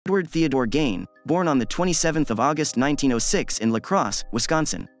Edward Theodore Gein, born on the 27th of August 1906 in La Crosse,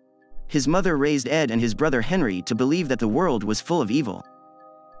 Wisconsin. His mother raised Ed and his brother Henry to believe that the world was full of evil.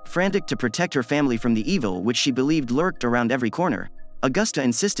 Frantic to protect her family from the evil which she believed lurked around every corner, Augusta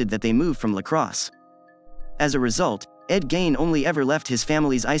insisted that they move from La Crosse. As a result, Ed Gein only ever left his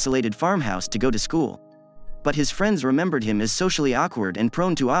family's isolated farmhouse to go to school. But his friends remembered him as socially awkward and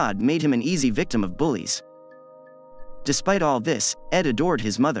prone to odd, made him an easy victim of bullies. Despite all this, Ed adored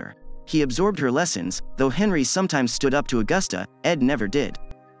his mother. He absorbed her lessons, though Henry sometimes stood up to Augusta, Ed never did.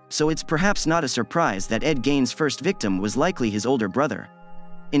 So it's perhaps not a surprise that Ed Gein's first victim was likely his older brother.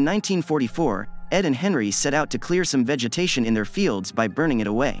 In 1944, Ed and Henry set out to clear some vegetation in their fields by burning it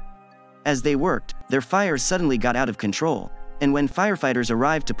away. As they worked, their fire suddenly got out of control, and when firefighters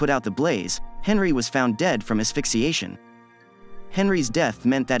arrived to put out the blaze, Henry was found dead from asphyxiation. Henry's death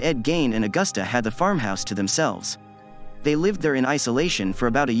meant that Ed Gein and Augusta had the farmhouse to themselves. They lived there in isolation for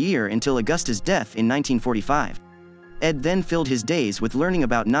about a year until Augusta's death in 1945. Ed then filled his days with learning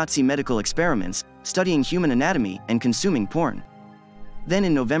about Nazi medical experiments, studying human anatomy, and consuming porn. Then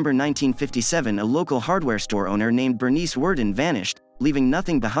in November 1957, a local hardware store owner named Bernice Worden vanished, leaving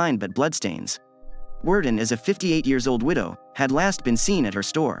nothing behind but bloodstains. Worden, as a 58-year-old widow, had last been seen at her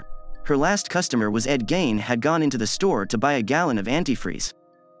store. Her last customer was Ed Gein, had gone into the store to buy a gallon of antifreeze.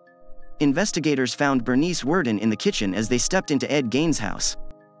 Investigators found Bernice Worden in the kitchen as they stepped into Ed Gein's house.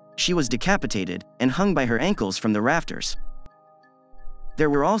 She was decapitated and hung by her ankles from the rafters.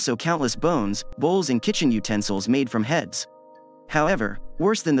 There were also countless bones, bowls and kitchen utensils made from heads. However,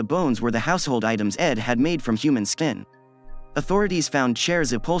 worse than the bones were the household items Ed had made from human skin. Authorities found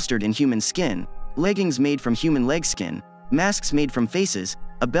chairs upholstered in human skin, leggings made from human leg skin, masks made from faces,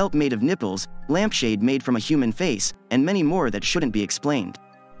 a belt made of nipples, lampshade made from a human face, and many more that shouldn't be explained.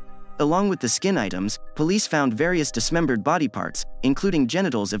 Along with the skin items, police found various dismembered body parts, including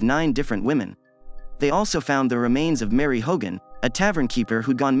genitals of 9 different women. They also found the remains of Mary Hogan, a tavern keeper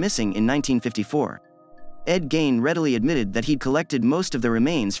who'd gone missing in 1954. Ed Gein readily admitted that he'd collected most of the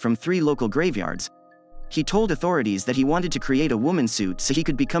remains from 3 local graveyards. He told authorities that he wanted to create a woman suit so he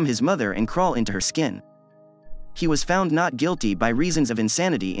could become his mother and crawl into her skin. He was found not guilty by reasons of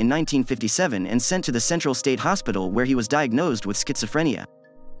insanity in 1957 and sent to the Central State Hospital, where he was diagnosed with schizophrenia.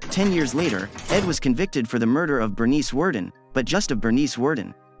 10 years later, Ed was convicted for the murder of Bernice Worden, but just of Bernice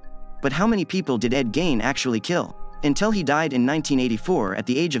Worden. But how many people did Ed Gein actually kill? Until he died in 1984 at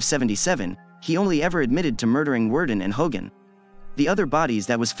the age of 77, he only ever admitted to murdering Worden and Hogan. The other bodies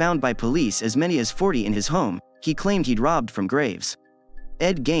that was found by police, as many as 40 in his home, he claimed he'd robbed from graves.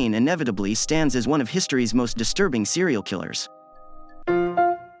 Ed Gein inevitably stands as one of history's most disturbing serial killers.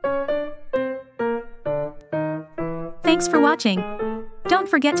 Thanks for watching. Don't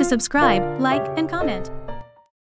forget to subscribe, like, and comment.